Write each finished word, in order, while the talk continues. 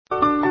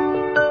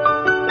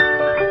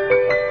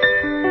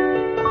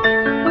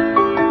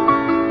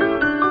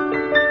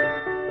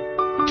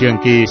Trường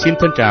Kỳ xin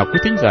thân chào quý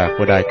thính giả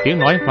của Đài Tiếng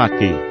Nói Hoa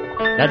Kỳ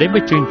đã đến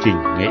với chương trình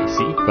Nghệ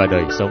sĩ và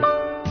đời sống.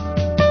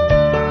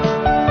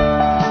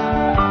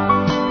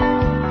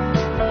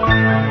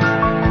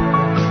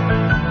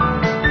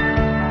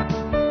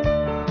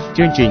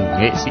 Chương trình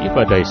Nghệ sĩ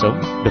và đời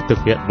sống được thực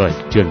hiện bởi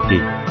Trường Kỳ,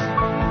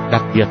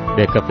 đặc biệt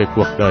đề cập về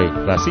cuộc đời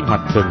và sinh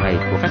hoạt thường ngày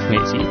của các nghệ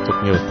sĩ thuộc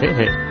nhiều thế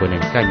hệ của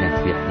nền ca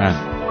nhạc Việt Nam.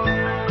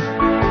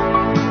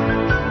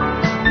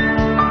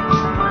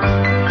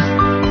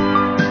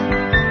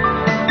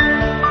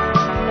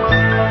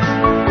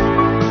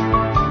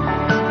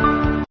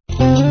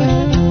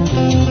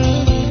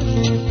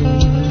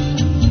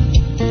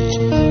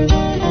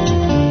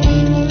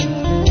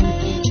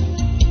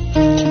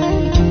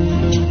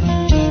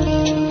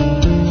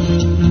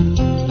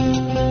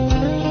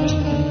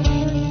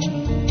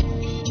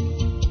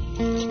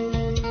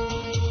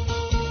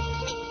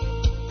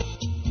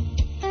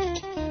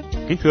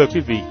 Kính thưa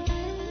quý vị,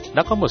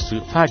 đã có một sự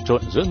pha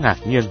trộn giữa ngạc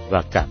nhiên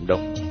và cảm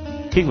động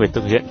khi người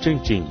thực hiện chương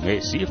trình Nghệ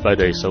sĩ và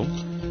đời sống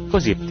có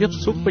dịp tiếp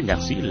xúc với nhạc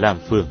sĩ Lam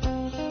Phương,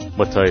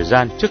 một thời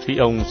gian trước khi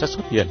ông sẽ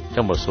xuất hiện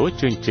trong một số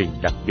chương trình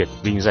đặc biệt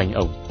vinh danh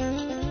ông,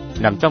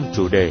 nằm trong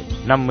chủ đề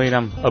 50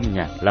 năm âm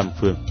nhạc Lam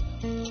Phương,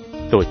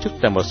 tổ chức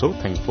tại một số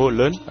thành phố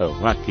lớn ở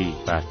Hoa Kỳ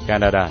và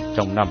Canada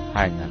trong năm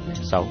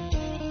 2006.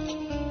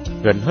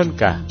 Gần hơn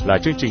cả là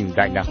chương trình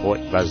đại nhạc hội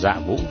và dạ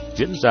vũ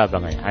diễn ra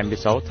vào ngày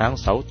 26 tháng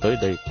 6 tới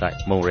đây tại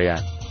Montreal,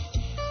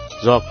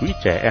 do Quỹ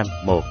Trẻ Em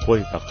Mồ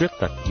Côi và Khuyết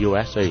Tật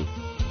USA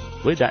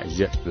với đại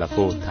diện là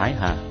cô Thái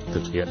Hà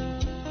thực hiện.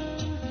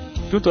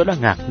 Chúng tôi đã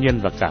ngạc nhiên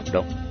và cảm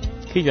động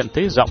khi nhận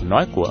thấy giọng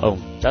nói của ông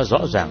đã rõ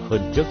ràng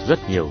hơn trước rất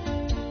nhiều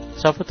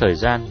so với thời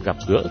gian gặp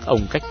gỡ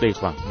ông cách đây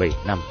khoảng 7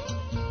 năm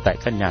tại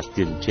căn nhà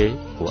tiền chế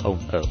của ông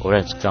ở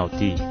Orange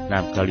County,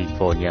 Nam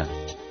California,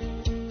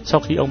 sau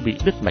khi ông bị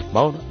đứt mạch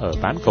máu ở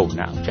bán cầu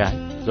não trái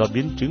do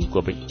biến chứng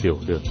của bệnh tiểu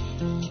đường.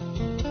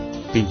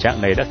 Tình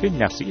trạng này đã khiến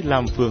nhạc sĩ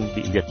Lam Phương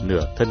bị liệt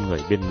nửa thân người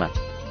bên mặt.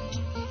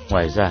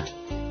 Ngoài ra,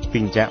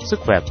 tình trạng sức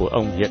khỏe của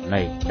ông hiện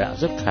nay đã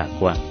rất khả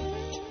quan,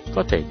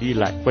 có thể đi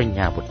lại quanh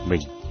nhà một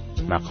mình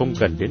mà không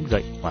cần đến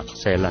gậy hoặc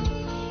xe lăn,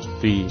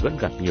 tuy vẫn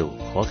gặp nhiều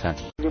khó khăn.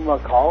 Nhưng mà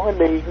khổ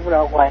đi cũng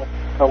đâu quay,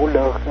 cũng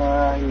được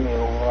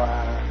nhiều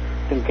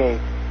từng kỳ,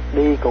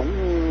 đi cũng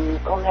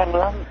khó khăn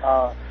lắm.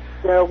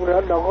 Đâu có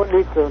đi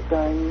được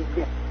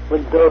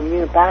bình thường như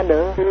người ta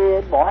nữa, đi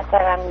bỏ xa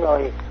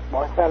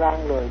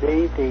lăng rồi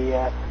đi thì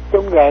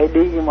chống gậy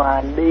đi, nhưng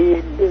mà đi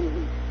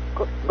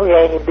có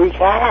gậy thì đi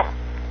khá,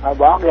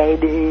 bỏ gậy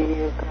đi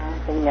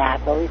trong nhà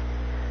thôi,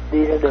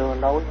 đi ra đường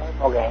đâu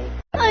bỏ gậy.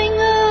 Anh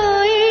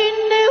ơi,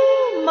 nếu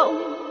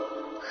mộng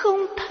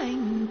không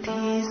thành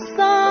thì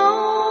sao?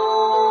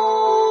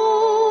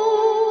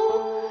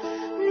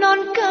 Non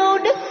cao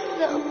đất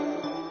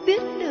rộng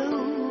biết đâu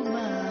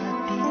mà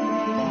tìm,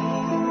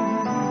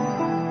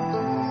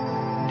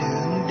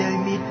 đường đời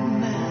mịt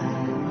mờ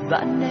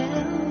vạn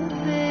nẻo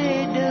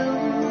về đâu,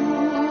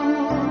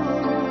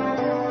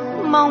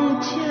 mong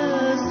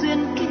chờ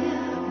duyên kia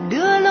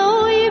đưa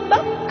lối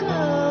bắc cầu.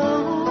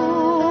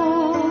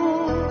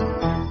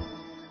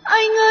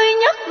 Anh ơi,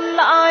 nhắc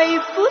lại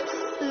phút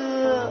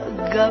xưa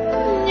gặp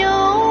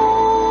nhau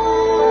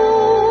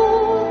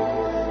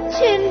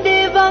trên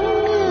đê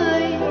vắng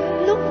người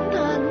lúc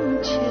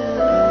tan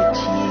chờ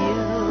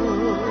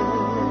chiều,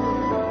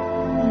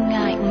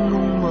 ngại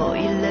ngùng mỗi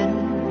lần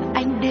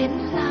anh đến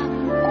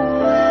làm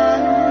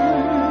quen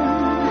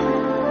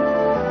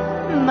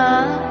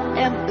mà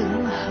em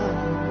ửng hồng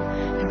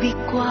vì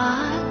quá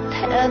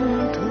thẹn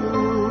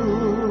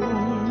thùng.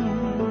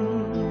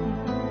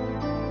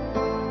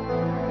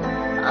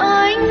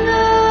 Anh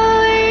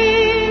ơi,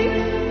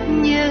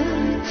 nhớ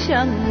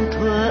chẳng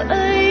thuở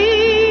ấy,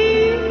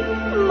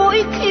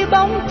 mỗi khi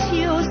bóng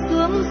chiều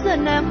xuống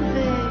dần em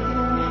về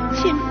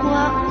trên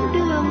quãng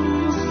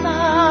đường xa,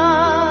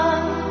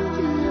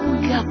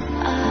 gặp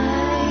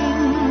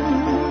anh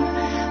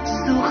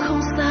dù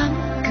không dám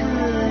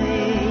cười,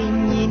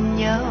 nhìn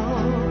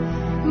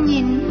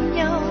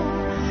nhau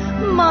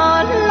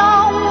mà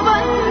lòng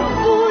vẫn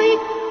vui.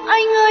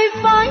 Anh ơi,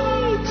 phải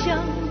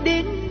chẳng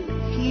đến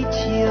khi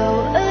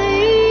chiều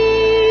ấy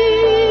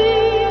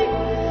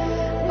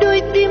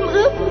đôi tim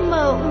ước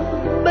mộng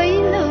bấy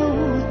lâu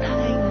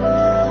thành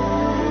lời,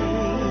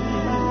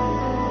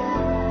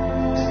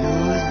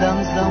 dù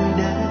rằng dòng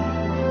đời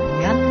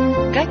ngăn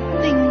cách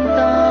tình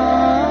ta,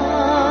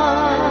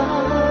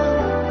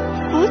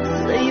 phút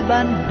giây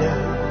ban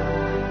đầu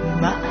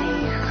mãi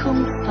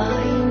không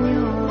phai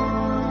nhòa.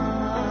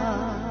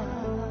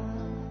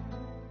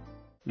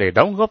 Để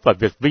đóng góp vào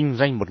việc vinh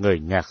danh một người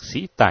nhạc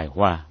sĩ tài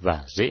hoa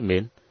và dễ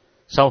mến,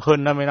 sau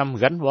hơn 50 năm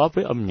gắn bó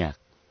với âm nhạc,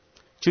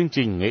 chương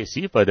trình Nghệ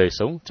sĩ và đời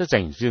sống sẽ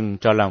dành riêng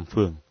cho Lam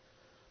Phương,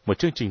 một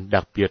chương trình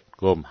đặc biệt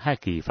gồm 2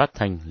 kỳ phát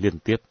thanh liên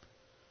tiếp.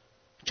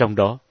 Trong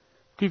đó,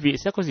 quý vị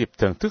sẽ có dịp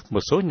thưởng thức một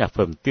số nhạc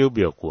phẩm tiêu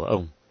biểu của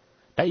ông,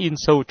 đã in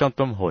sâu trong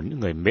tâm hồn những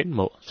người mến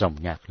mộ dòng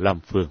nhạc Lam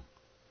Phương.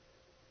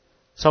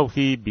 Sau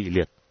khi bị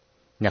liệt,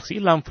 nhạc sĩ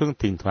Lam Phương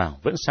thỉnh thoảng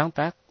vẫn sáng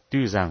tác,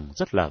 tuy rằng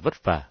rất là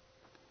vất vả,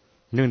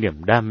 nhưng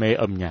niềm đam mê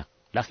âm nhạc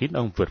đã khiến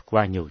ông vượt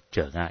qua nhiều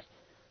trở ngại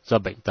do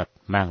bệnh tật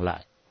mang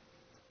lại,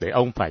 để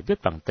ông phải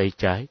viết bằng tay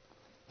trái,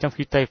 trong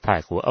khi tay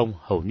phải của ông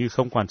hầu như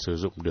không còn sử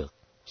dụng được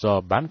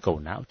do bán cầu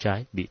não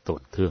trái bị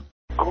tổn thương.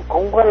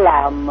 Cũng có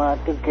làm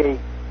từ kỳ,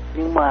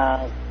 nhưng mà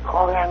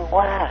khó khăn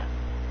quá,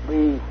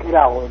 vì cái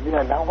đầu bây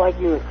giờ nó quá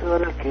như xưa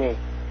đó kìa.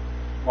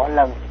 Mỗi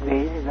lần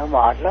nghĩ thì nó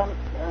mệt lắm,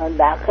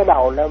 đã cái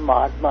đầu nó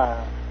mệt mà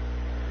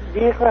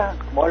viết á,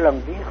 mỗi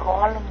lần viết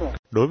khó lắm rồi.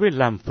 Đối với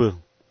Lam Phương,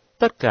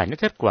 tất cả những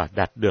kết quả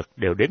đạt được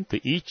đều đến từ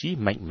ý chí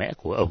mạnh mẽ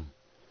của ông.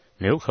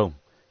 Nếu không,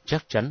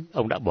 chắc chắn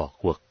ông đã bỏ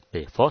cuộc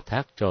để phó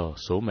thác cho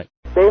số mệnh.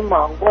 Thế mà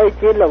không có ý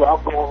chí là bỏ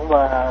cuộc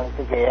mà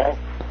từ kỳ ấy,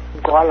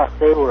 có là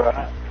tiêu rồi,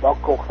 bỏ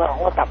cuộc sao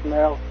không có tập nữa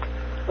đâu.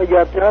 Bây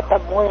giờ tôi đã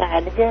tập mỗi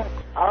ngày nữa chứ,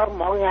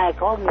 mỗi ngày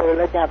có người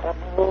lên nhà tập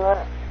mưa,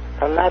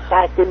 thành ra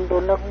tay chân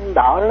tôi nó cũng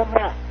đỏ lắm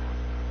á.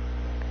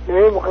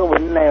 Nếu mà cái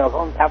bệnh này mà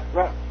không tập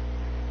đó,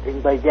 thì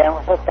thời gian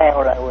nó sẽ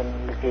teo lại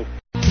mình kịp.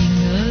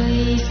 Tình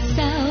ơi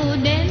sao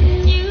đen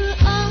như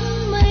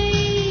áng mây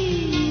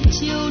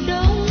chiều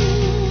đông,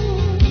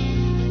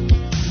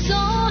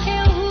 gió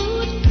heo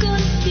hút con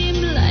tim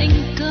lạnh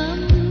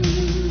câm,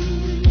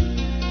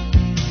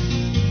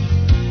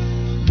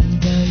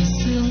 đời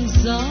sương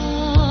gió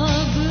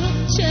bước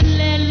chân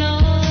le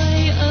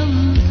lói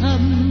âm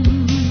thầm,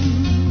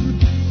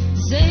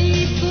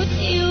 giây phút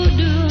yêu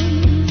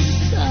đương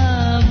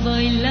xa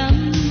vời lắm.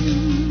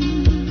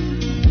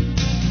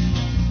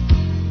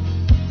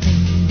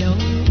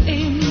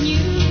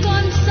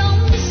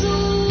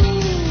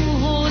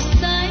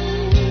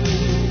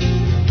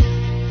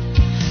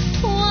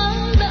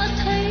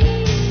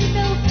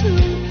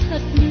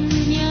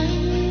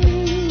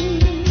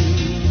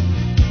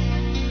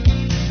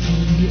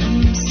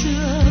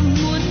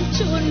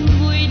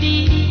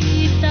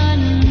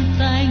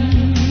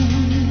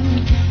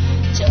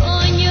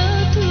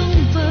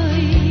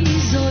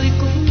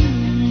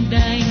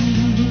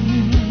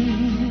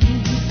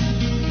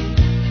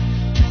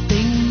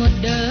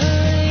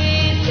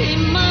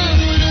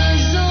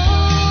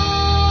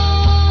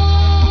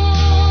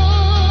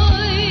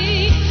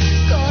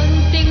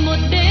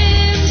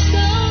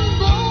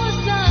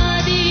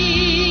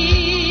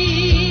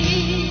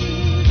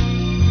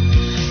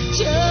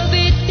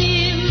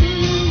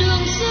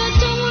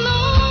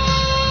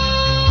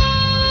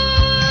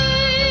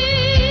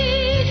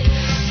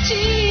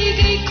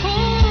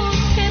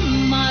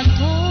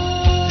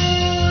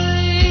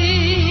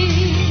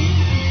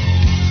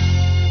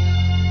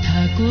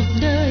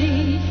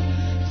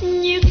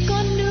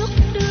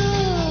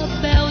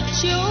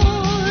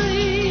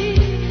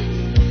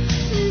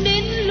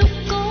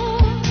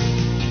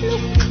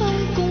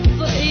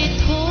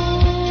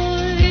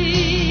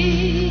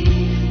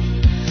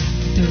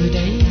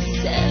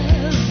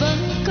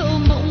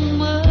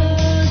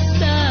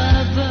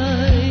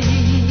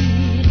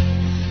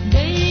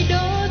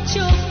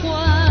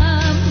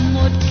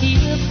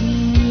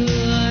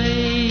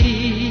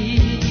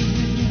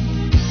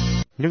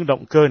 Nhưng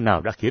động cơ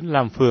nào đã khiến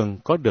Lam Phương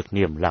có được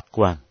niềm lạc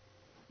quan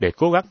để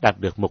cố gắng đạt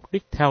được mục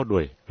đích theo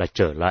đuổi là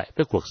trở lại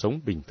với cuộc sống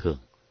bình thường?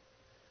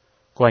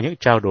 Qua những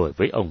trao đổi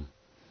với ông,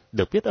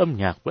 được biết âm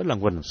nhạc vẫn là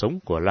nguồn sống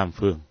của Lam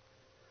Phương.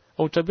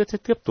 Ông cho biết sẽ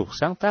tiếp tục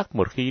sáng tác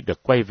một khi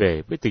được quay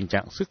về với tình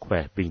trạng sức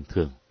khỏe bình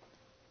thường.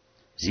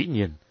 Dĩ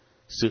nhiên,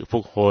 sự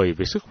phục hồi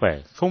về sức khỏe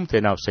không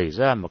thể nào xảy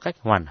ra một cách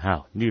hoàn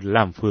hảo như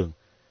Lam Phương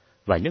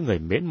và những người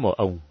mến mộ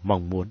ông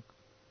mong muốn.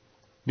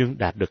 Nhưng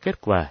đạt được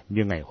kết quả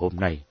như ngày hôm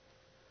nay,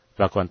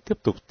 và còn tiếp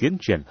tục tiến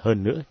triển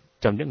hơn nữa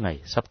trong những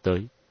ngày sắp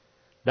tới,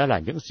 đã là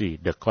những gì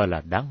được coi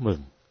là đáng mừng,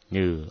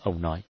 như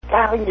ông nói.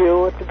 Khá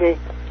nhiều,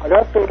 hồi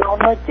đó tôi đâu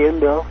nói chuyện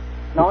được,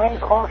 nói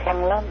khó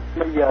khăn lắm,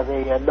 bây giờ thì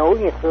đối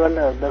ngày xưa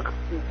là được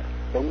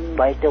đúng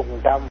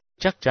 70%.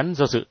 Chắc chắn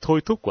do sự thôi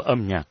thúc của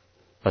âm nhạc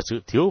và sự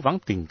thiếu vắng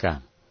tình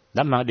cảm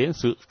đã mang đến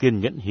sự kiên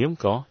nhẫn hiếm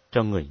có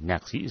cho người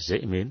nhạc sĩ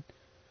dễ mến,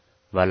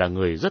 và là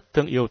người rất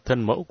thương yêu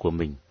thân mẫu của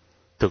mình,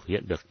 thực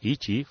hiện được ý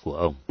chí của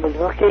ông. Mình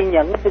có kiên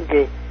nhẫn cái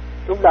kì,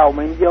 lúc đầu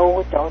mình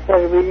vô chỗ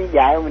TV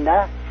dạy mình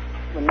đó,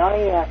 mình nói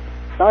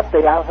từ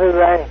ao thư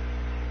đây,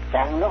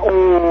 chẳng nó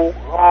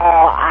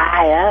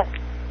ai á,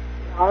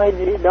 nói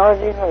đi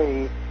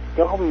rồi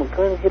chỗ không mình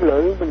có cái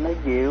lưỡi mình nói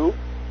dịu,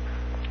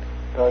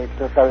 rồi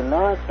từ từ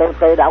nó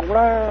tự động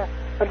nó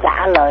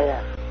trả lời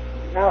à.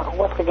 Nó không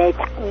có ngay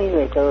chắc như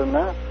người thường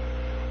nữa,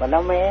 mà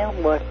nó méo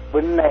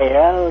bên này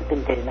á,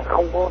 tình kỳ nó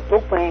không có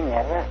thuốc men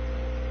vậy á,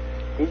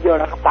 chỉ vô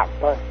nó tập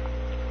thôi,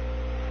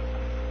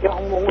 chứ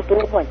không muốn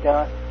thuốc mà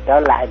trở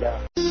lại được.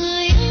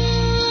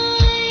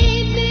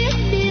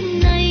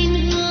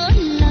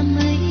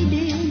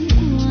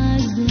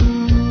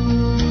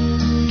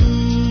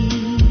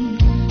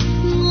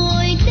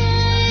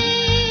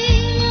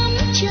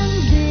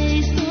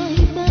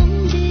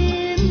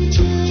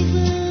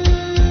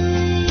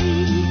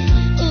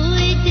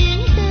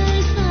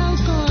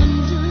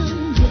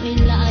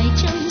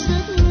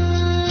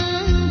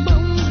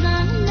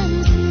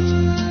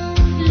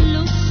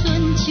 Lúc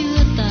xuân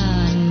chưa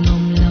tàn,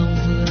 mộng lòng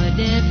vừa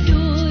đẹp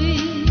đôi.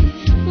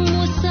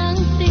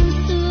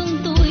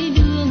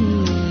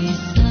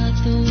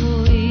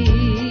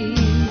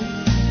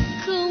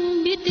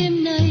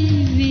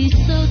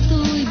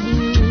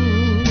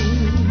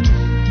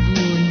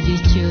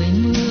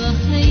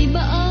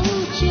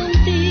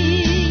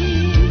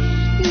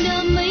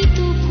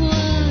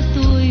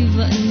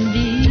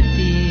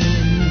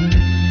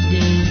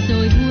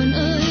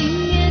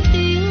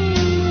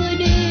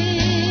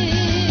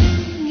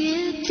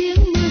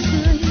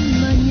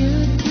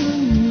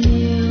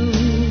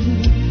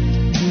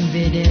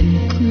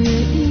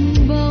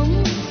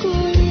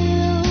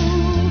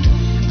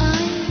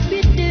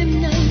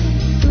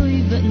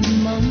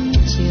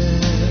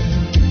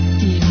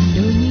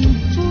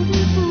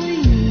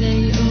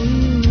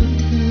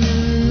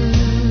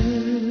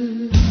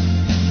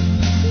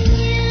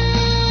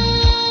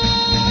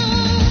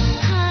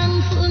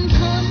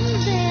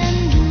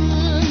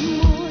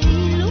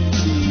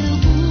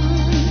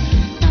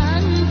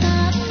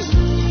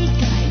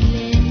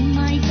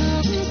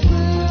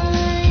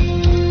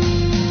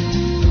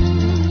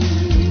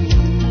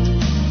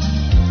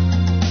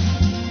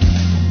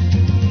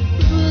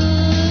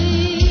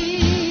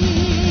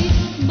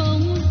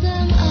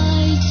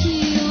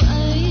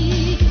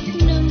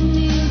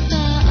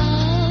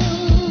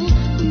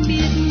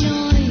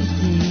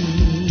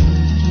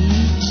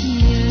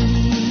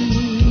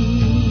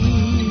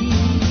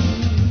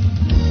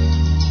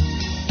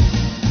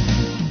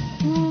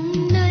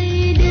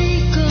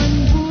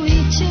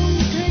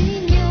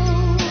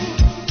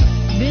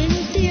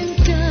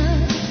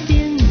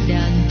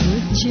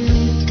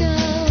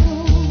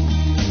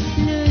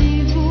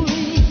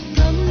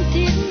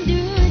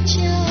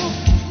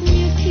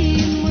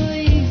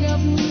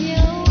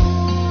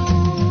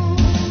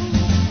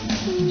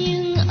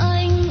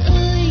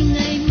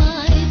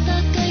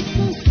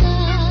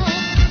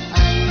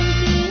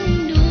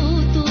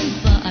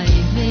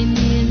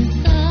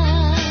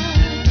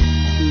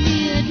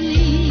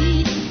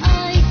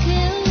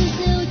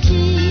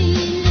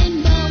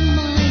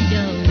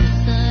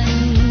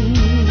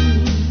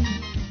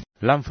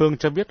 Lam Phương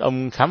cho biết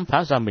ông khám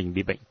phá ra mình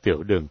bị bệnh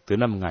tiểu đường từ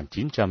năm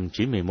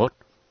 1991.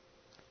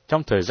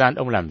 Trong thời gian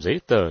ông làm giấy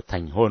tờ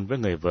thành hôn với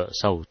người vợ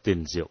sau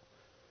tên Diệu.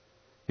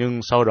 Nhưng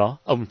sau đó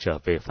ông trở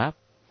về Pháp,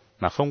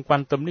 mà không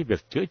quan tâm đến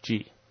việc chữa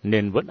trị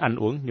nên vẫn ăn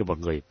uống như một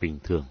người bình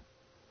thường.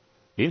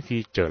 Đến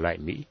khi trở lại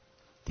Mỹ,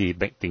 thì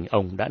bệnh tình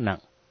ông đã nặng,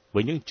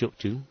 với những triệu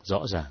chứng rõ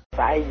ràng.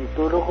 Tại vì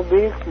tôi đâu có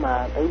biết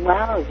mà thử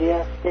máu rồi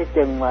kia, cái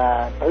chừng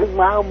mà thử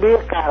máu biết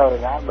ca rồi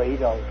đã bị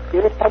rồi.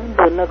 Chứ tấm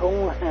tôi nó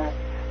cũng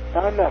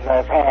nói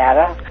là phè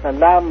đó, thành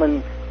ra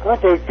mình có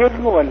triệu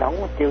chứng của mình không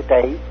có chịu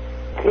trị.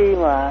 Khi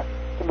mà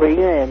bị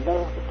này nó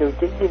triệu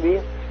chứng chỉ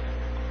biết,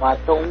 mà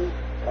tôi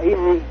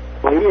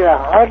bị là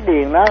hết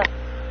liền đó,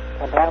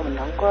 thành ra mình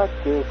không có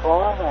chịu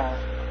khó mà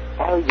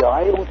theo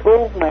dõi uống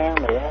thuốc men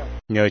nữa.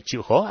 Nhờ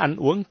chịu khó ăn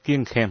uống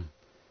kiêng khem,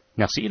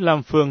 nhạc sĩ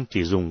Lam Phương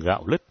chỉ dùng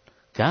gạo lứt,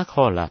 cá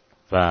kho lạt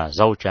và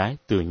rau trái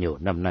từ nhiều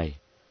năm nay.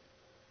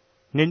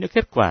 Nên những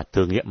kết quả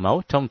thử nghiệm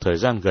máu trong thời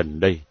gian gần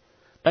đây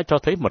đã cho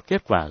thấy một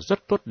kết quả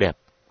rất tốt đẹp.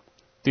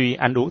 Tuy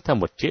ăn uống theo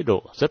một chế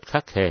độ rất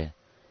khắt khe,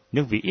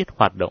 nhưng vì ít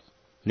hoạt động,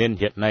 nên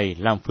hiện nay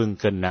Lam Phương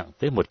cân nặng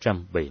tới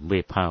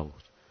 170 pounds,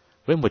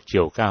 với một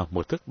chiều cao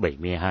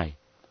 1m72,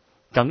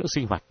 trong những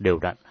sinh hoạt đều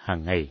đặn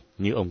hàng ngày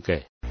như ông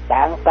kể.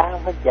 Sáng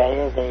thức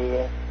dậy thì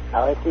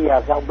ở bây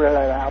giờ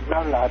ông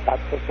nói là tập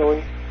cho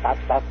tôi, tập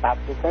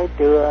tới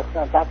trưa,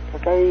 tập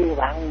tới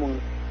khoảng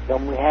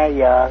gần 12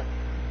 giờ,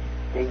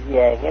 thì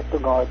về cái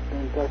tôi ngồi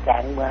tôi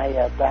sạn 12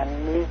 giờ tôi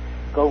ăn miếng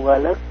cô gà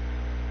lứt,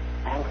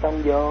 ăn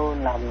xong vô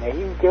nằm nghỉ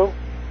một chút,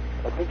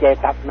 rồi tôi về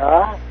tập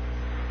nữa.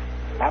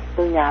 Tập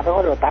tôi nhà tôi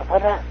có đồ tập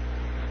hết á,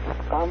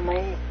 có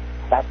mấy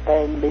tập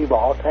thêm, đi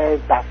bộ thêm,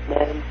 tập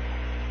thêm,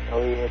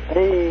 rồi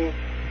tới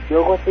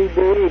vô có TV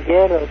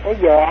kia, rồi tới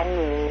giờ ăn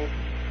rồi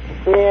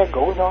khuya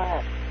ngủ thôi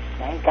à,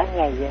 ăn cả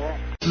ngày vậy đó.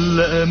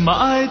 Lệ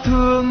mãi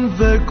thương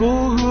về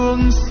cố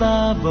hương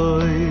xa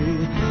vời,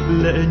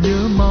 lệ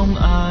nhớ mong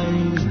ai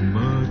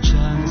mở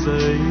trang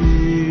giấy.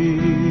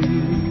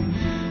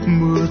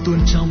 Mưa tuôn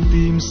trong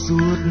tim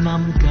suốt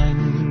năm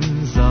canh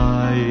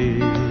dài,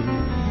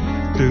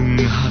 từng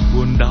hạt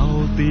buồn đau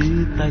tí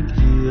tách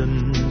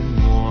hiên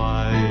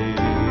ngoài.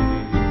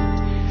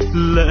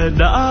 Lệ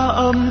đã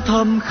âm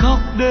thầm khóc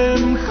đêm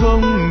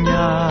không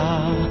nhà,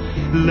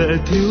 lệ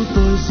thiếu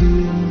tơ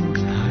duyên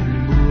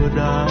thành mưa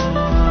đá.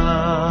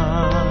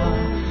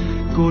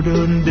 Cô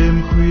đơn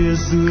đêm khuya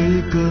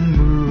dưới cơn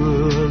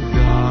mưa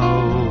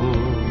gào,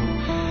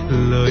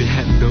 lời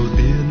hẹn đầu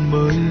tiên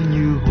mới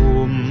như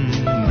hôm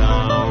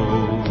nào.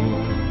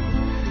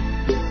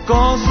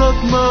 Có giấc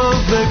mơ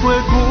về quê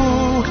cũ,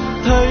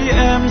 thấy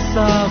em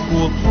xa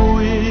cuộc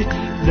vui,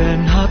 đèn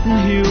hắt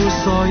hiu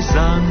soi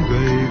dáng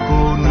gầy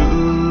cô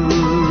nữ.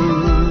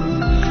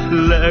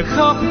 Lệ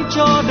khóc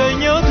cho đầy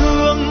nhớ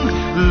thương,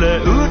 lệ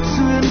ướt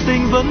duyên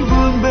tình vẫn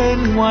vương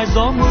bên ngoài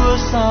gió mưa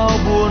sao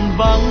buồn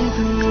vắng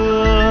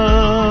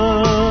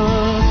thưa.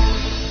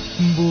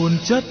 Buồn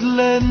chất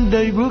lên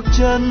đầy bước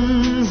chân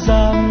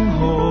giang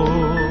hồ,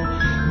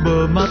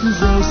 bờ mắt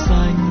rơi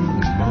xanh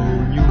màu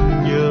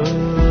nhung nhớ.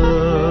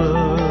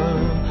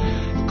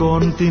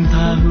 Con tim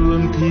tha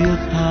hương thiết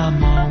tha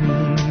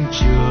mong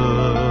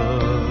chờ,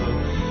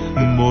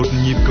 một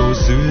nhịp cầu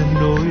duyên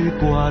nối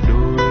qua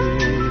đôi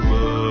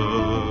bờ.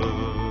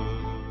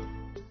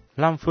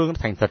 Lam Phương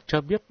thành thật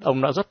cho biết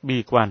ông đã rất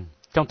bi quan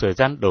trong thời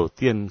gian đầu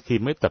tiên khi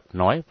mới tập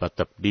nói và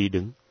tập đi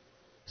đứng,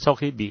 sau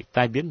khi bị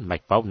tai biến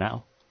mạch máu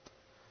não.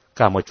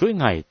 Cả một chuỗi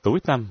ngày tối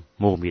tăm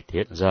mù mịt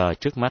hiện ra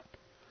trước mắt,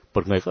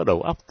 một người có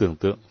đầu óc tưởng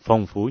tượng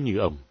phong phú như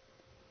ông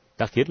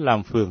đã khiến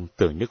Lam Phương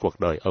tưởng như cuộc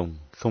đời ông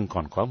không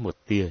còn có một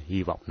tia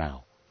hy vọng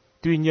nào.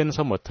 Tuy nhiên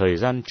sau một thời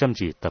gian chăm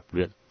chỉ tập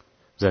luyện,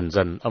 dần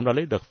dần ông đã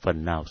lấy được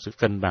phần nào sự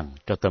cân bằng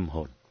cho tâm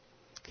hồn,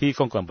 khi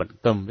không còn bận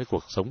tâm với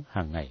cuộc sống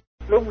hàng ngày.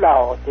 Lúc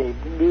đầu thì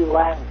bi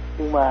quan,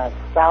 nhưng mà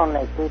sau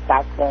này tôi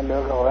tập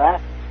được rồi á,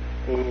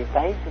 thì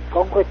thấy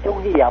có chút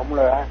hy vọng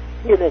rồi á.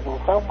 Như là cuộc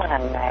sống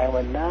hàng ngày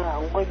mình nó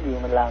không có gì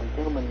mình làm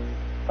cho mình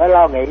phải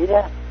lo nghĩ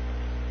đó,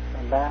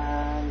 mình ta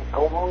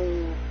cũng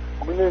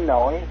không đến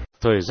nổi.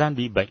 Thời gian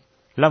bị bệnh,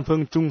 Lam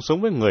Phương chung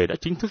sống với người đã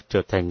chính thức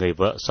trở thành người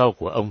vợ sau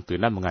của ông từ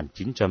năm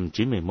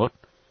 1991.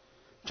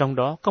 Trong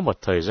đó có một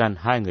thời gian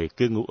hai người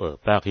cư ngụ ở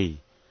Paris,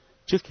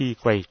 trước khi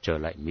quay trở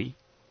lại Mỹ.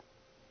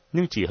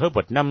 Nhưng chỉ hơn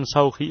một năm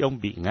sau khi ông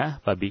bị ngã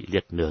và bị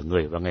liệt nửa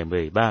người vào ngày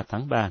 13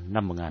 tháng 3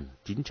 năm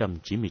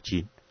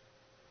 1999,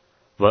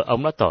 vợ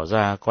ông đã tỏ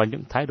ra có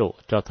những thái độ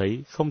cho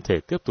thấy không thể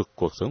tiếp tục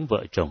cuộc sống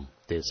vợ chồng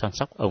để săn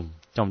sóc ông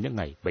trong những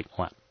ngày bệnh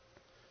hoạn.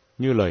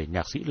 Như lời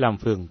nhạc sĩ Lam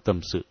Phương tâm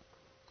sự,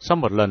 sau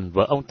một lần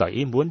vợ ông tỏ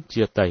ý muốn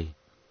chia tay,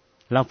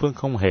 Lam Phương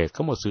không hề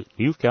có một sự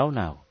níu kéo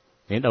nào,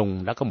 nên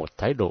ông đã có một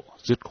thái độ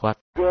dứt khoát.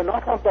 Vừa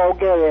nói xong tôi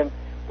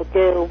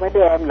kêu mấy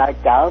đứa em lại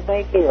chở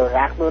mấy cái đồ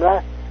rạc tôi đó,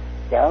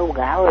 chở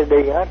gạo rồi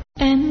đi hết.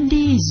 Em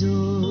đi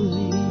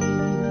rồi,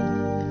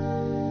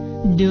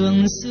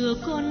 đường xưa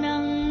có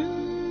nắng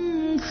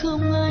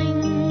không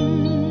anh,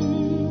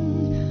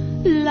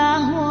 lá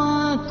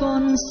hoa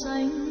còn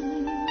xanh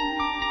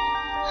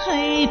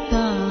hay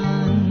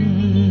tàn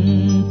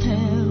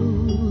theo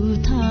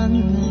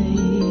tháng ngày.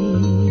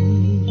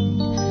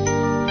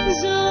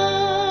 Giờ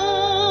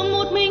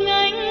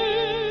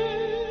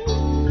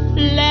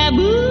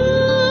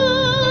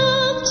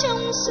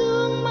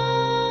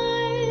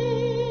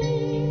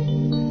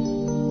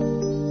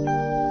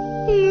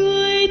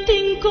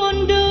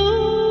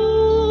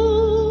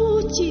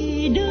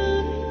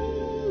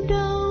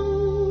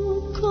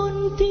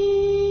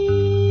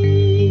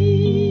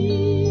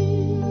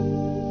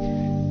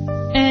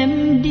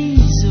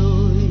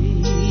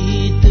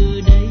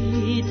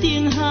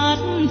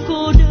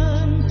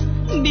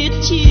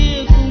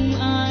chia cùng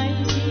ai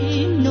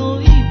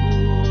nỗi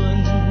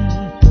buồn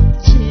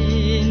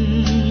trên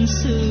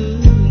xứ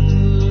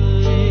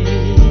người.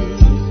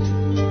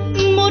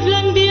 Một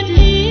lần biệt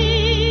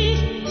ly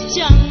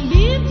chẳng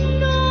biết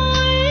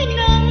nỗi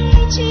nắng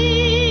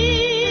chi,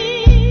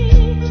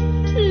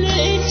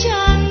 lệ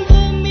tràn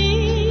bờ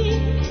mi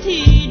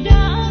thì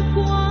đã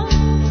quá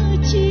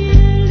chia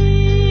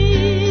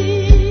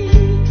ly.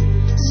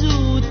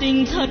 Dù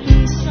tình thật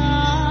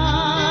xa,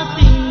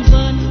 tình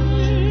vẫn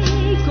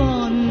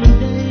còn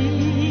đây,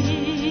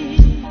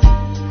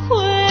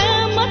 khóe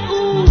mắt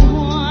u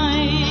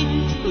hoài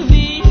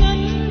vì ngấn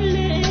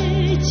lệ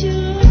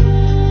chưa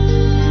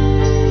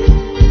vơi.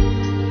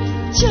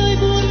 Trời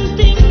buồn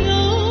tình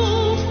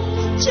âu,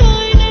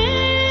 trời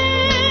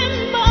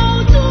nên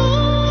bão tố,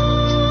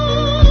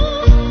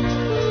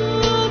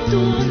 mưa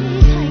tuôn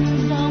thành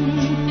dòng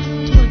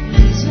thuật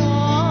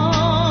gió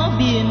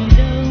biển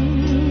đông.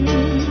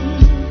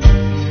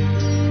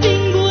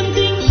 Tình buồn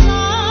tình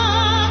xa,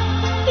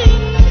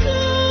 tình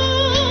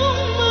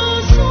không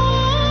mờ xóa,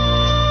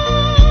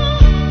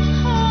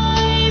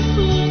 hai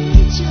phương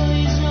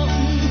trời rộng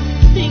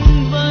tình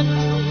vẫn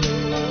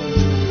mơ.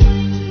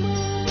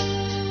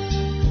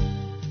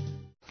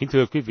 Kính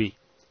thưa quý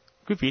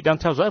vị đang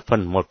theo dõi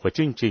phần 1 của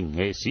chương trình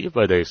Nghệ sĩ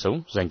và đời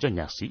sống dành cho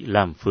nhạc sĩ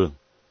Lam Phương,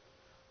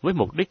 với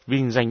mục đích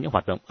vinh danh những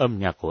hoạt động âm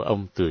nhạc của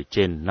ông từ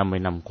trên 50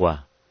 năm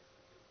qua.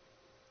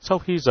 Sau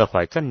khi rời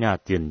khỏi căn nhà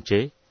tiền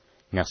chế,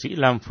 nhạc sĩ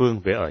Lam Phương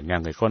về ở nhà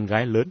người con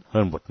gái lớn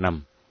hơn 1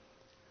 năm.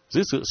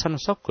 Dưới sự săn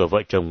sóc của vợ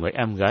chồng người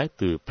em gái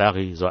từ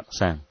Paris dọn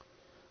sang,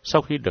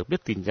 sau khi được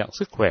biết tình trạng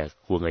sức khỏe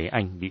của người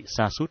anh bị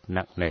sa sút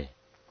nặng nề.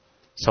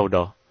 Sau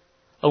đó,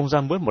 ông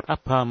ra mướn một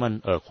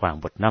apartment ở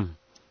khoảng 1 năm,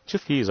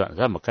 trước khi dọn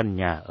ra một căn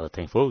nhà ở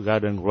thành phố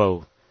Garden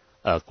Grove,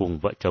 ở cùng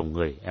vợ chồng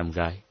người em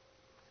gái.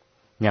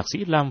 Nhạc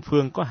sĩ Lam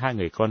Phương có 2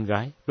 người con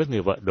gái, với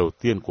người vợ đầu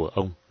tiên của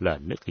ông là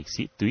nữ kịch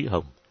sĩ Túy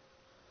Hồng.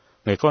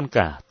 Người con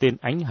cả tên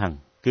Ánh Hằng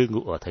cư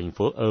ngụ ở thành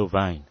phố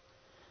Irvine,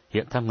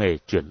 hiện tham nghề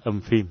chuyển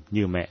âm phim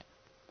như mẹ.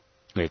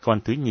 Người con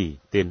thứ nhì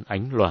tên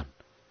Ánh Loan,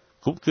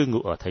 cũng cư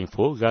ngụ ở thành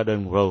phố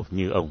Garden Grove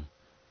như ông.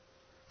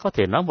 Có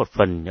thể nói một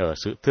phần nhờ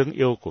sự thương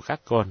yêu của các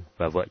con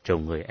và vợ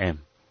chồng người em,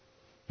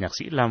 nhạc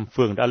sĩ Lam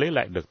Phương đã lấy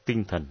lại được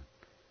tinh thần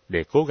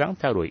để cố gắng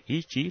theo đuổi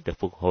ý chí để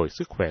phục hồi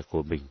sức khỏe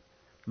của mình.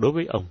 Đối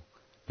với ông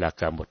là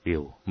cả một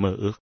điều mơ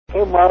ước.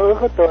 Cái mơ ước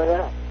của tôi đó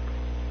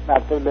là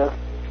tôi được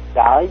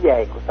trở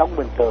về cuộc sống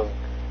bình thường,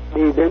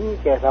 đi đứng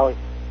chơi thôi,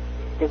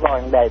 chứ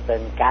còn đời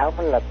tình cảm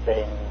mới là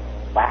tiền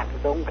bạc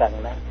tôi không cần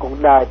đó.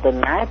 Cuộc đời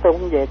tình ái tôi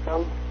cũng vậy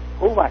thôi,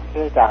 hú mặt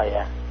chơi trời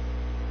à,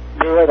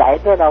 đưa đẩy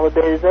tới đâu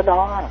đi tới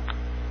đó.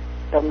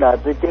 Trong đời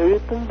tôi chưa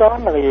tính đó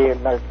là gì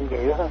là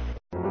chịu thôi.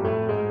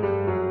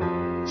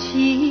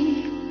 Chỉ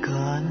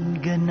còn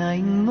gần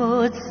anh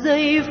 1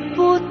 giây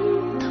phút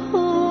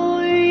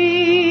thôi,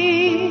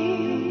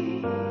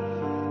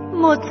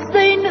 1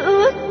 giây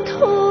nữa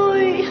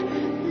thôi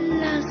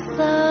là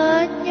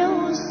xa nhau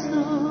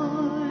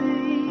rồi.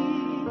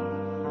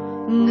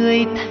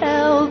 Người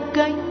theo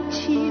cánh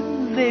chim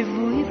về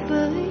vui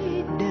với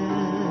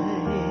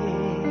đời,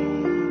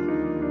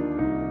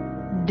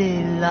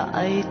 để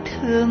lại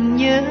thương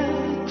nhớ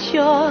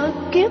cho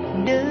kiếp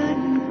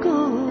đơn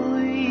côi.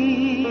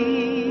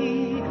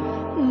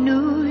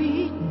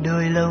 Núi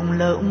đồi lồng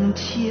lộng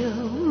chiều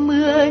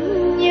mưa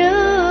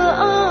nhớ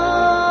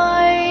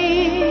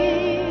ai,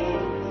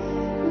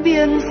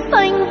 biển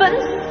xanh vẫn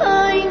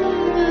xanh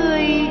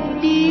người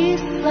đi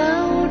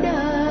sao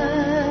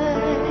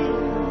đài,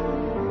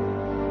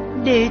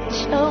 để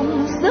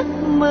trong giấc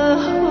mơ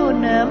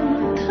hồn em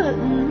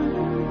thẫn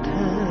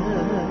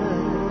thờ.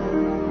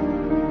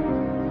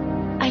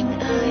 Anh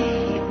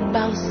ơi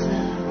bao giờ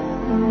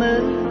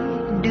mới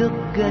được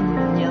gần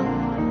nhau,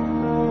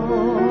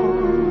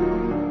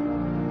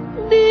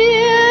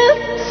 biết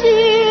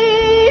chỉ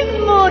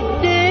một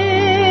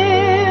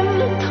đêm,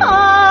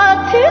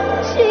 tha thiết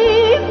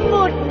chỉ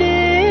một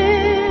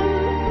đêm,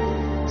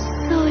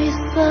 rồi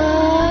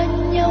xa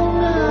nhau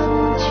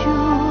ngàn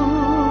trùng.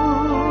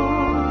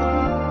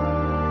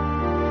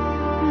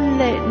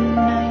 Lệ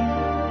này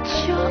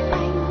cho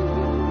anh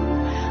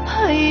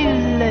hay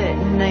lệ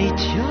này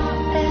cho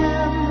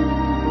em,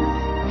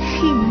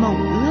 khi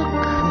mộng ước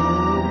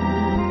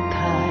không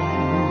thành.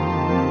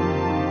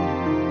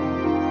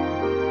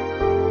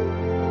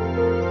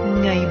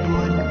 Ngày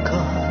buồn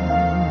còn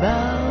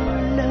bao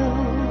lâu,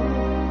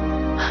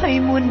 hay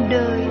muôn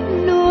đời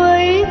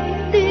nuối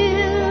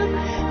tiếc,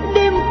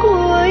 đêm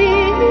cuối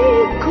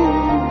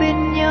cùng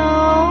bên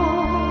nhau.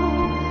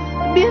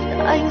 Biết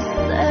anh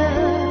sẽ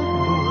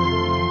buồn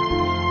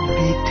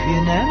vì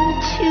thuyền em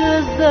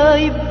chưa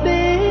rời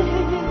bến,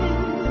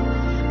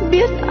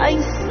 biết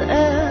anh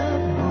sẽ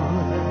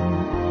buồn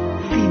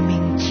vì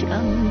mình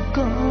chẳng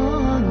có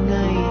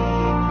ngày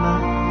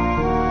mai.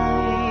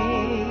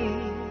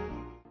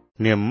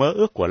 Niềm mơ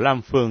ước của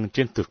Lam Phương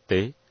trên thực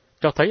tế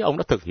cho thấy ông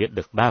đã thực hiện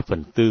được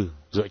 3/4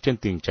 dựa trên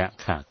tình trạng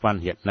khả quan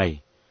hiện nay,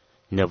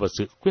 nhờ vào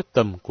sự quyết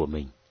tâm của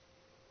mình.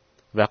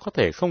 Và có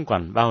thể không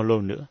còn bao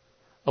lâu nữa,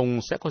 ông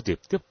sẽ có dịp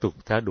tiếp tục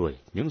theo đuổi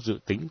những dự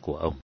tính của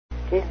ông.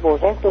 Cái bộ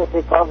sách tôi thì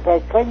còn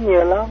thầy có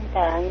nhiều lắm,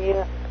 chẳng hạn như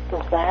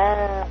tôi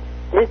sẽ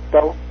tiếp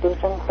tục tôi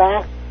sáng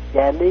tác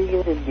và đi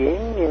trình diễn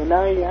nhiều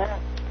nơi nữa.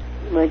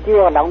 Mình chỉ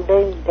hoạt động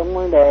đi trong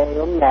vấn đề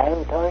âm nhạc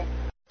rồi thôi.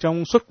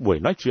 Trong suốt buổi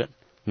nói chuyện,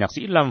 nhạc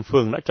sĩ Lam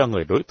Phương đã cho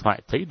người đối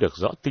thoại thấy được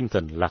rõ tinh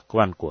thần lạc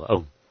quan của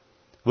ông,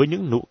 với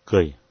những nụ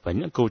cười và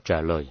những câu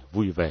trả lời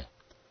vui vẻ.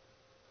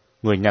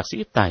 Người nhạc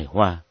sĩ tài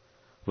hoa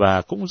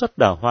và cũng rất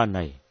đào hoa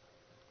này,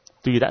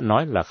 tuy đã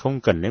nói là không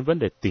cần đến vấn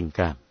đề tình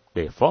cảm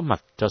để phó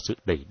mặc cho sự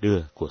đẩy đưa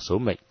của số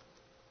mệnh,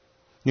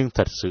 nhưng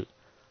thật sự,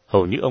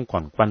 hầu như ông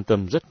còn quan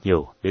tâm rất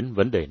nhiều đến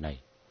vấn đề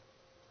này.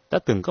 Đã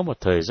từng có một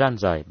thời gian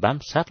dài bám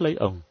sát lấy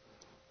ông,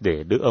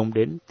 để đưa ông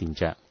đến tình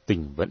trạng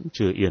tình vẫn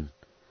chưa yên,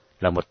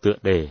 là một tựa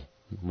đề,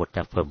 một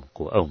nhạc phẩm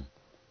của ông.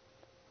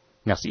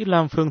 Nhạc sĩ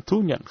Lam Phương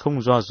thú nhận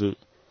không do dự,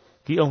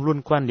 khi ông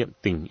luôn quan niệm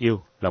tình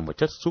yêu là một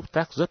chất xúc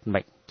tác rất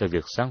mạnh cho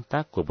việc sáng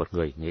tác của một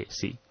người nghệ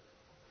sĩ.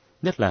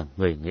 Nhất là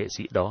người nghệ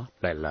sĩ đó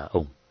lại là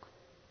ông,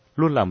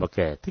 luôn là một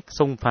kẻ thích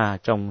xông pha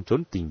trong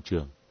chốn tình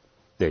trường,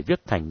 để viết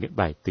thành những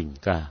bài tình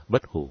ca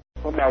bất hủ.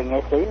 Cuộc đời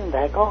nghệ sĩ người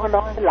ta có cái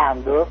đó làm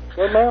được,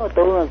 chứ nếu mà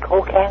tôi là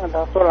khô khan người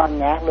ta tôi làm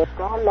nhạc được,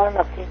 đó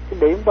là cái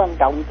điểm quan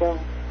trọng cho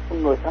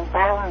người sáng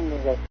tác như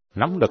vậy.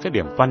 Nắm được cái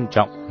điểm quan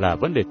trọng là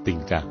vấn đề tình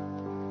cảm,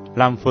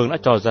 Lam Phương đã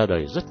cho ra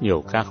đời rất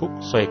nhiều ca khúc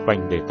xoay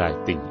quanh đề tài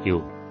tình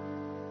yêu,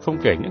 không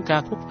kể những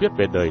ca khúc viết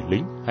về đời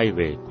lính hay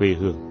về quê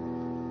hương.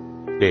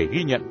 Để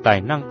ghi nhận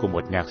tài năng của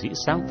một nhạc sĩ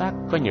sáng tác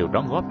có nhiều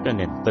đóng góp cho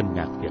nền tân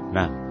nhạc Việt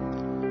Nam,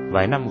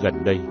 vài năm gần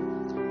đây,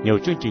 nhiều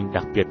chương trình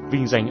đặc biệt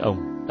vinh danh ông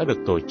đã được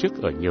tổ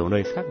chức ở nhiều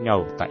nơi khác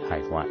nhau tại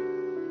hải ngoại.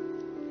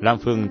 Lam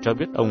Phương cho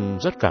biết ông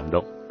rất cảm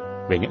động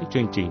về những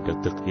chương trình được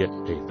thực hiện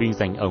để vinh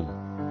danh ông.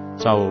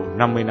 Sau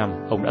 50 năm,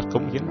 ông đã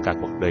cống hiến cả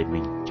cuộc đời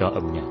mình cho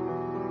âm nhạc.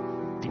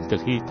 Tính từ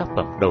khi tác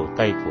phẩm đầu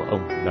tay của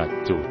ông là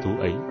Chủ Thú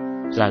Ấy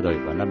ra đời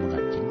vào năm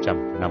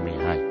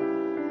 1952.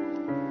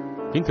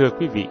 Kính thưa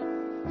quý vị,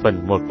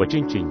 phần 1 của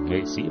chương trình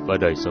Nghệ sĩ và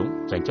đời sống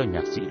dành cho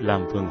nhạc sĩ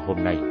Lam Phương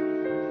hôm nay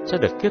sẽ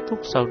được kết thúc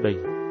sau đây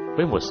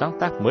với một sáng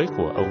tác mới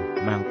của ông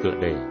mang tựa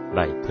đề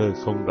Bài thơ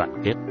không đoạn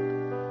kết,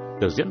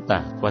 được diễn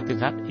tả qua tiếng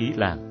hát Ý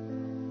Làng.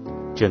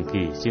 Trường Kỳ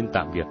xin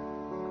tạm biệt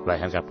và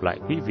hẹn gặp lại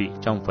quý vị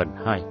trong phần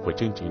 2 của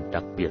chương trình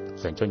đặc biệt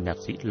dành cho nhạc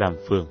sĩ Lam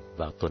Phương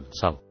vào tuần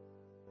sau.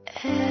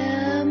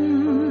 Em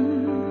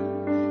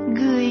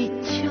gửi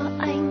cho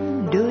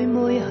anh đôi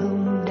môi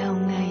hồng đào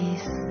ngày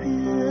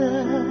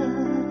xưa,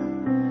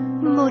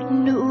 một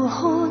nụ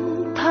hôn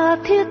tha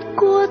thiết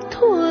của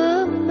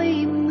thuở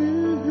mây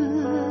mưa,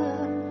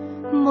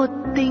 một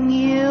tình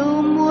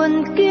yêu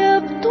muôn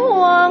kiếp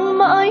thoáng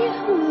mãi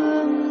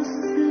hương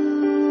xưa.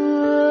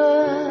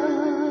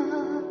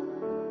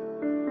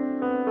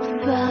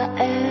 Và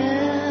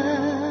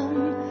em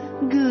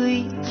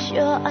gửi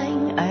cho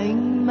anh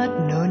ánh mắt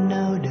nôn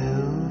nao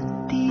đầu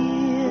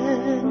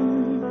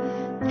tiên,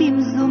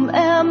 tìm dùm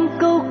em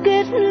câu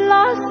kết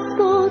lá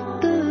số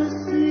tơ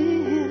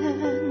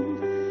duyên.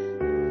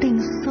 Tình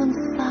xôn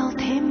xao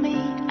thế mấy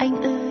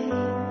anh ơi,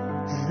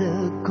 giờ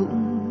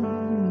cũng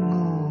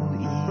ngủ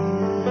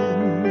yên.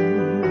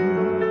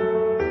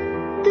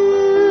 Từ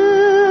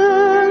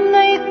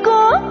ngày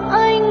có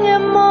anh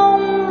em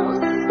mong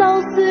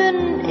sao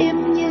duyên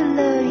em như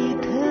lời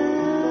thơ,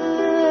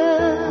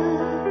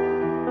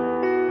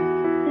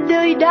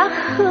 đời đã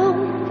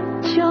không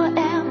cho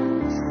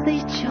em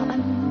xây trọn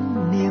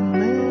niềm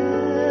mơ,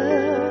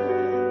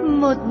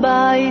 một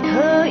bài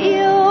thơ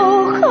yêu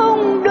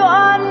không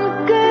đoạn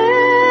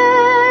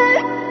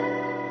kết,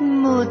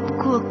 một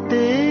cuộc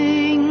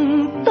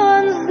tình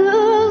tan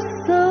giữa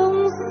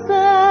sông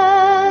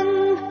san.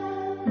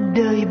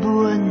 Đời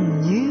buồn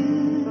như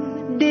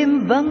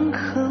đêm vắng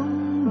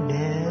không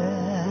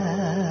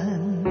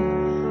đèn,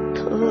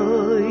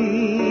 thôi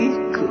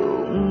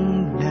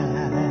cũng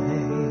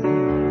đành,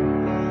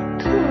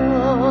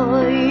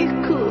 thôi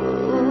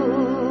cũng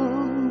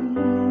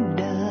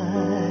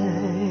đành.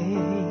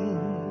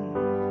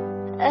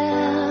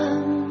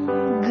 Em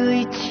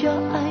gửi cho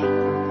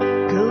anh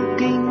câu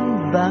kinh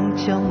vang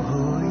trong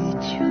hồi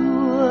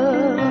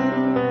chuông,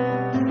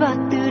 và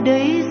từ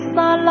đây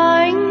xa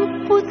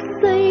lánh phút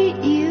giây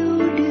yêu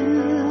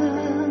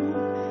đương,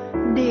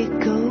 để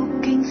câu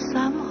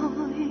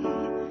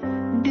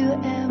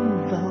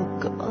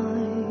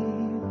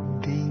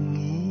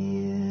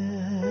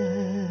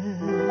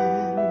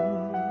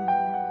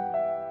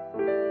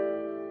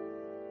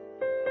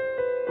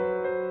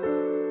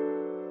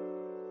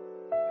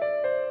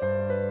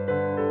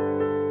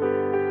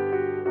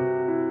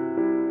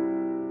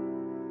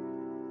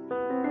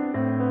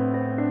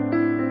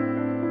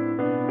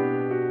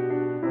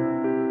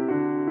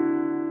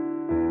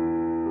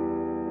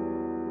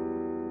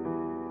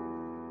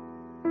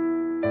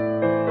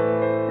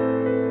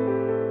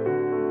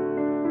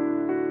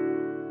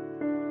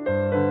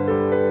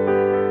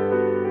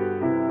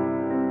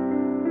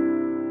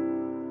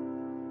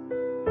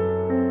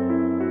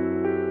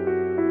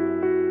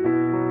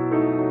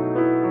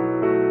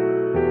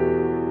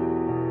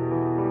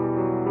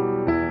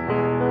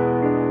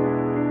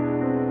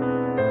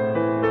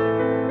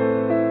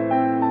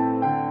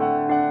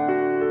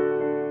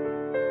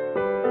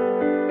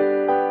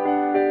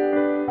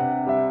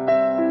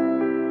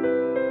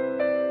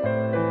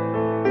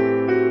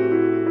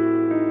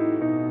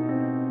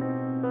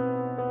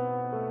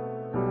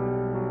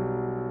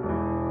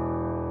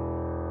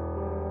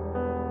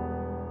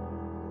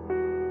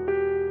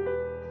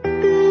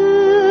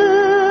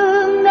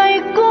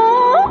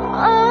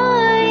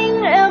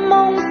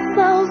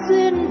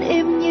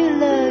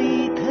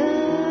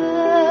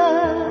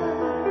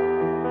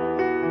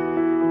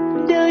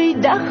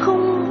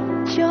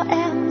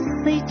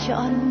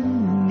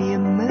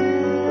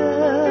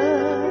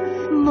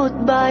một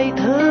bài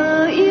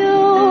thơ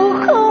yêu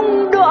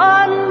không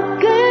đoạn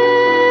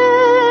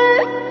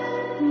kết,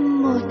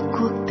 một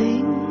cuộc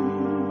tình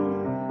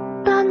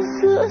tan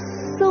giữa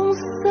sông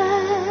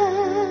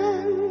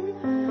sen,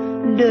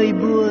 đời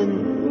buồn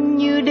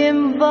như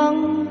đêm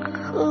vắng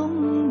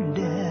không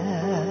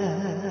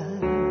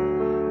đèn,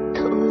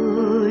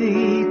 thôi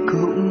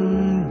cũng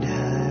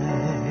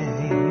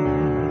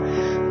đành,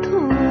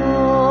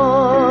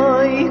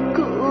 thôi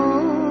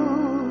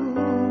cũng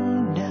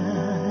đành.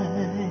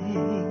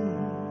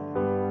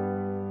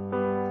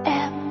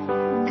 Em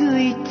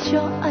gửi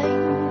cho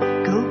anh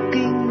câu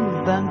kinh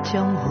vang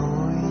trong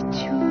hồi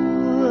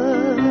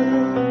chuông,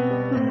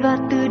 và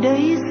từ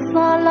đây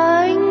xa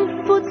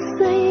lánh phút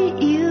giây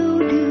yêu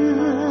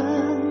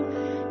đương,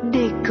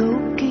 để câu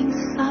kinh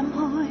sám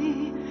hối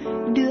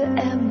đưa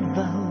em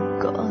vào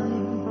cõi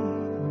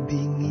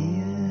bình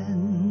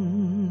yên,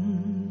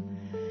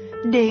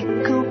 để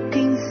câu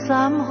kinh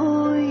sám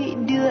hối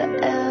đưa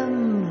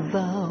em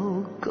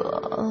vào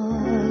cõi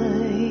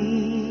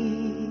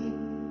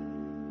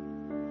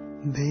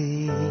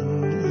bình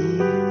yên.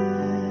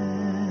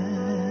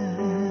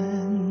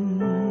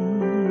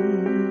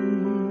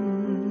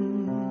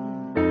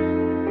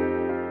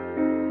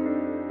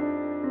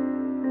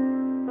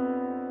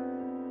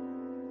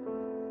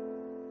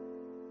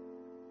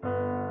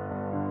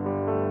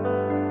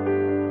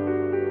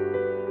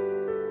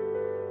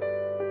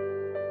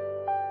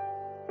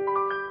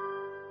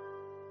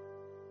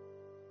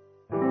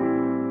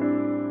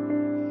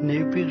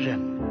 Nếu biết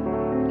rằng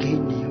kỷ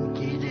niệm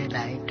chỉ để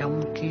lại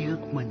trong ký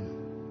ức mình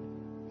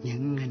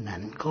những hình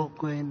ảnh khó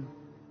quên,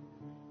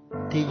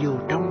 thì dù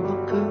trong bất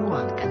cứ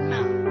hoàn cảnh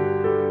nào